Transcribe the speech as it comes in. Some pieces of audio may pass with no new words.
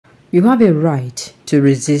You have a right to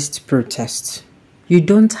resist protest. You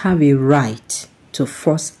don't have a right to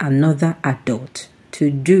force another adult to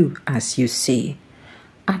do as you say.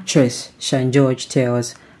 Actress Shan George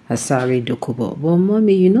tells Asari Dokubo, but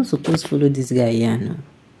mommy, you're not supposed to follow this guy here, no.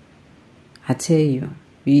 I tell you,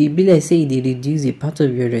 you be like say they reduce a part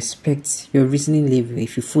of your respect, your reasoning level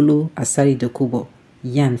if you follow Asari Dokubo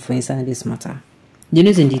Yan for inside this matter. The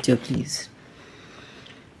news in detail, please.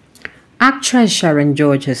 Actress Sharon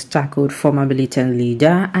George has tackled former militant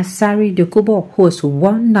leader Asari Dokubo, who has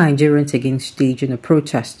warned Nigerians against staging a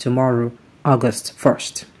protest tomorrow, August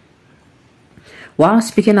 1st. While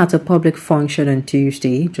speaking at a public function on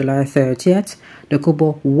Tuesday, July 30th,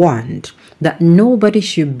 Dokubo warned that nobody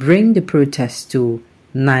should bring the protest to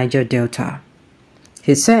Niger Delta.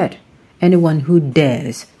 He said anyone who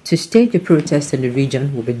dares to stage a protest in the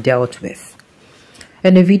region will be dealt with.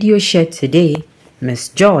 In a video shared today, Ms.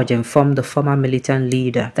 George informed the former militant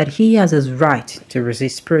leader that he has his right to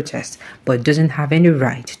resist protest, but doesn't have any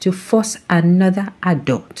right to force another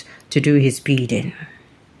adult to do his bidding.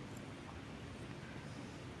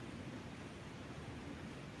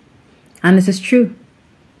 And this is true.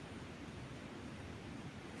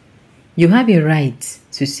 You have a right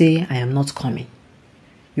to say, I am not coming.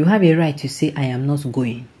 You have a right to say, I am not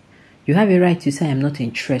going. You have a right to say, I am not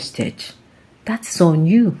interested. That's on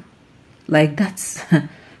you. Like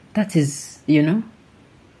that is, you know,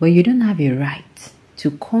 but you don't have a right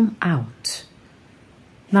to come out.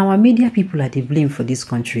 Now, our media people are the blame for this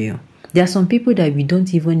country. There are some people that we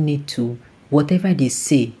don't even need to, whatever they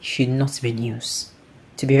say should not be news.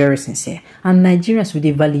 To be very sincere. And Nigerians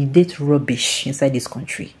will validate rubbish inside this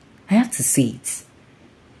country. I have to say it.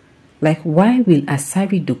 Like, why will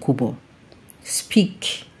Asari Dokubo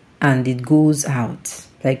speak and it goes out?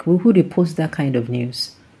 Like, who would post that kind of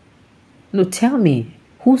news? No, tell me,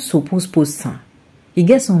 who's supposed to post her? You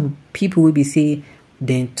get some people will be say,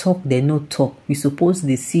 they talk, they no talk. We suppose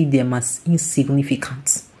they see them as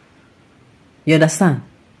insignificant. You understand?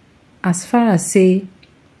 As far as say,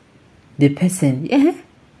 the person, yeah,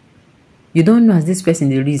 you don't know as this person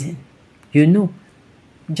the reason. You know.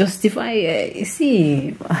 Justify,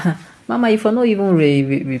 see, Mama, if I not even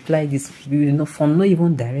reply this, you know, for not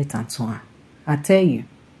even direct and so on. I tell you.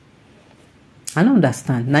 I don't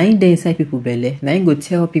understand. Now in the inside people belly, now you go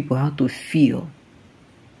tell people how to feel.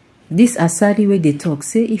 This Asari way they talk,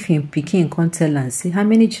 say if him picking can't tell and say how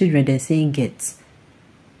many children they saying get.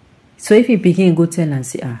 So if him picking go tell and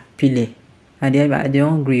say pile, and they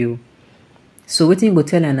hungry. So waiting go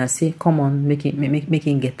tell and say come on, make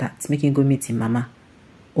him get that, make him go meet him mama.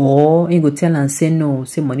 Or he go tell and say no,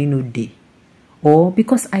 say money no day. Or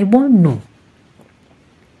because I won't know.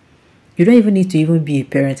 You don't even need to even be a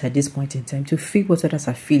parent at this point in time to feel what others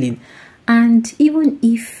are feeling. And even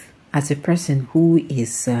if, as a person who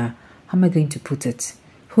is, how am I going to put it,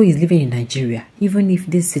 who is living in Nigeria, even if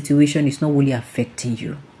this situation is not really affecting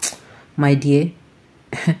you, my dear,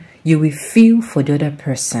 you will feel for the other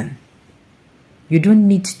person. You don't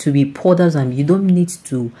need to be podders and you don't need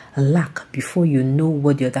to lack before you know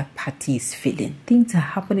what the other party is feeling. Things are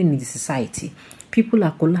happening in the society. People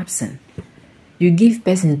are collapsing. You give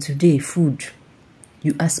person today food,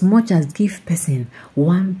 you as much as give person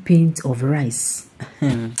one pint of rice,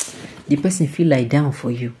 the person feel like down for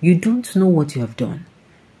you. You don't know what you have done.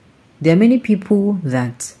 There are many people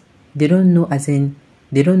that they don't know, as in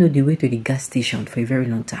they don't know the way to the gas station for a very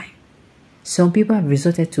long time. Some people have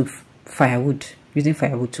resorted to firewood, using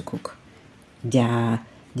firewood to cook. Their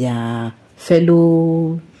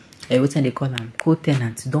fellow, what they call them,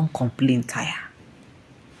 co-tenants don't complain tire.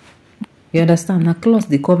 You understand? Now, clothes,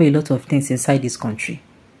 they cover a lot of things inside this country.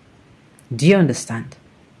 Do you understand?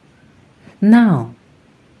 Now,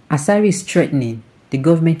 Asari is threatening. The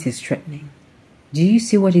government is threatening. Do you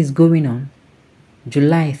see what is going on?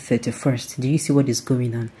 July 31st. Do you see what is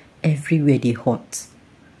going on? Everywhere they hot.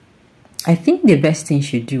 I think the best thing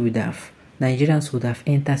should do would have, Nigerians would have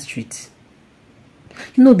entered streets.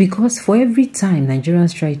 You know, because for every time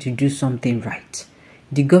Nigerians try to do something right,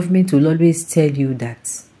 the government will always tell you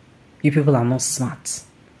that you people are not smart.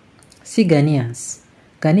 See Ghanaians,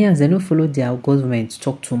 they don't follow their government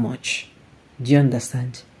talk too much. Do you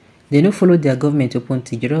understand? They don't follow their government open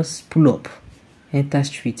to just pull up, enter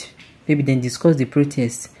street. Maybe then discuss the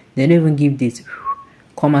protest. They don't even give this.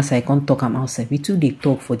 Come outside, can't talk, I'm outside. We too they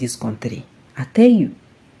talk for this country. I tell you.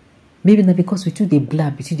 Maybe not because we too they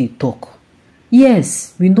blab, we too they talk.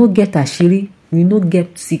 Yes, we no get ashiri, we no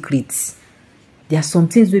get secrets. There are some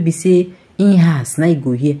things where we say, in house, now you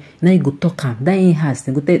go here, now you go talk am. That in house,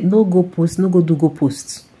 go tell, no go post, no go do go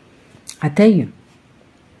post. I tell you,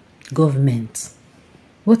 government,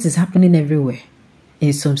 what is happening everywhere?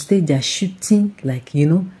 In some states, they are shooting, like, you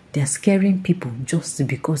know, they are scaring people just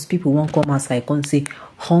because people won't come outside and say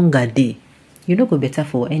hunger day. You know, go better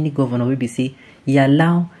for any governor will be say he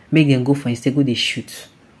allow make them go for instead go they shoot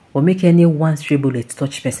or make any one stray bullet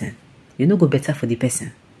touch person. You know, go better for the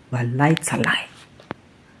person. But light's a lie.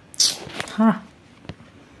 Ha.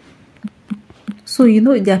 So you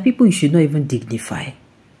know there are people you should not even dignify.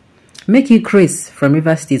 Make you craze from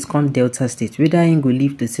River State come Delta State. Whether I go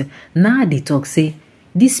leave to say now they talk say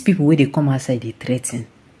these people where they come outside they threaten.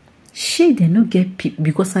 Shey they no get people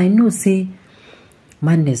because I know say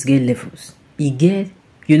madness get levels. E get,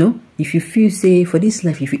 you know, if you feel say for this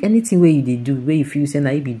life, if you anything where you they do where you feel say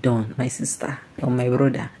now it be done, my sister or my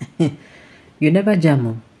brother, you never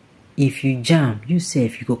jam. If you jam, you say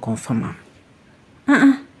if you go confirm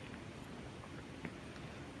am.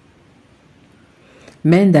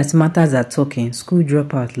 Men that matters are talking. School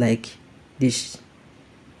dropout like this.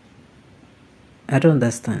 I don't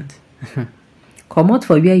understand. Come out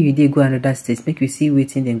for where you did go another state. Make you see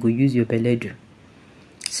waiting, then go use your belly do.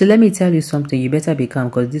 So let me tell you something. You better be calm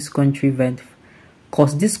because this country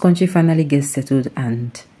finally gets settled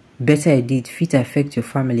and better indeed fit affect your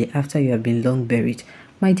family after you have been long buried.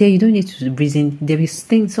 My dear, you don't need to reason. There is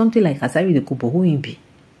something like Asari Dokubo. Who be?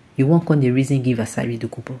 You won't come the reason give Asari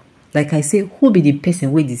Dokubo. Like I say, who be the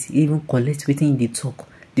person where this even collect within the talk,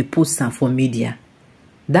 the post for media?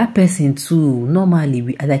 That person too,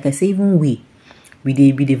 normally, like I say, even we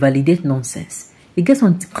they validate nonsense. It gets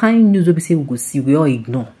on kind news we say we go see, we all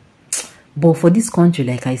ignore. But for this country,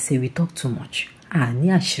 like I say, we talk too much.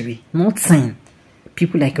 Niashiri, nothing.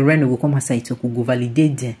 People like Reno will come aside talk, will go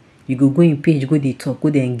validate them. You go in page, go they talk, go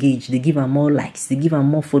they engage, they give them more likes, they give them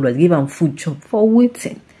more followers, give them food chop for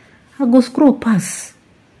waiting. I go scroll past.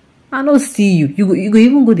 I don't see you. You go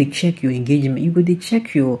even go to check your engagement. You go to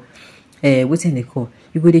check your what's in the call.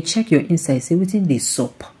 You go to check your insights. Say what's in the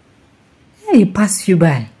soap. Yeah, you pass you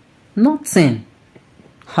by. Nothing.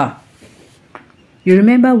 Ha. You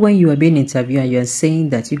remember when you were being interviewed and you are saying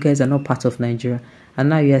that you guys are not part of Nigeria, and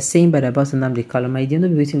now you are saying bad about Nnamdi Kanu. I didn't know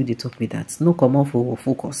be waiting with the talk with that. No come off or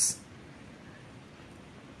focus.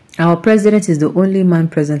 Our president is the only man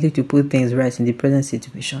presently to put things right in the present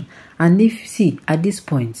situation. And if see at this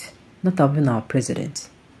point, not even our president.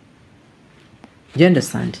 Do you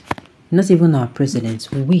understand? Not even our president.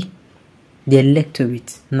 We, the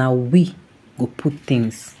electorate, now we go put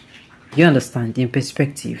things, you understand, in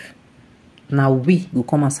perspective. Now we go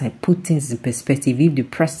come outside, put things in perspective. If the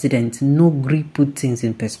president no agree put things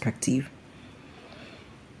in perspective.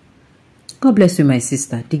 God bless you, my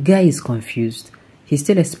sister. The guy is confused. He's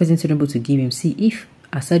still expecting Tinubu to give him. See, if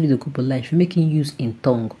Asari Dokubo'S life, making use in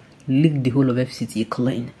tongue, lick the whole of FCT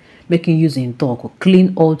clean. Making use in talk,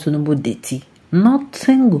 clean all Tinubu dirty.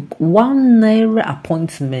 Nothing, 1 naira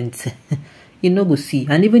appointment. You know go see.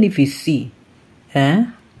 And even if you see,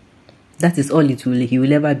 that is all it will, he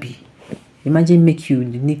will ever be. Imagine make you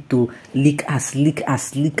need to lick us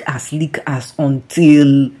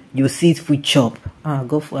until you see it full chop.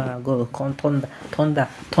 Go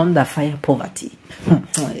thunder fire poverty.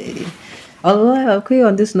 Alright, okay,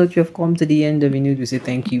 on this note, you have come to the end of the news. We say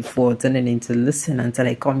thank you for turning in to listen until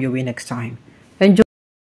I come your way next time.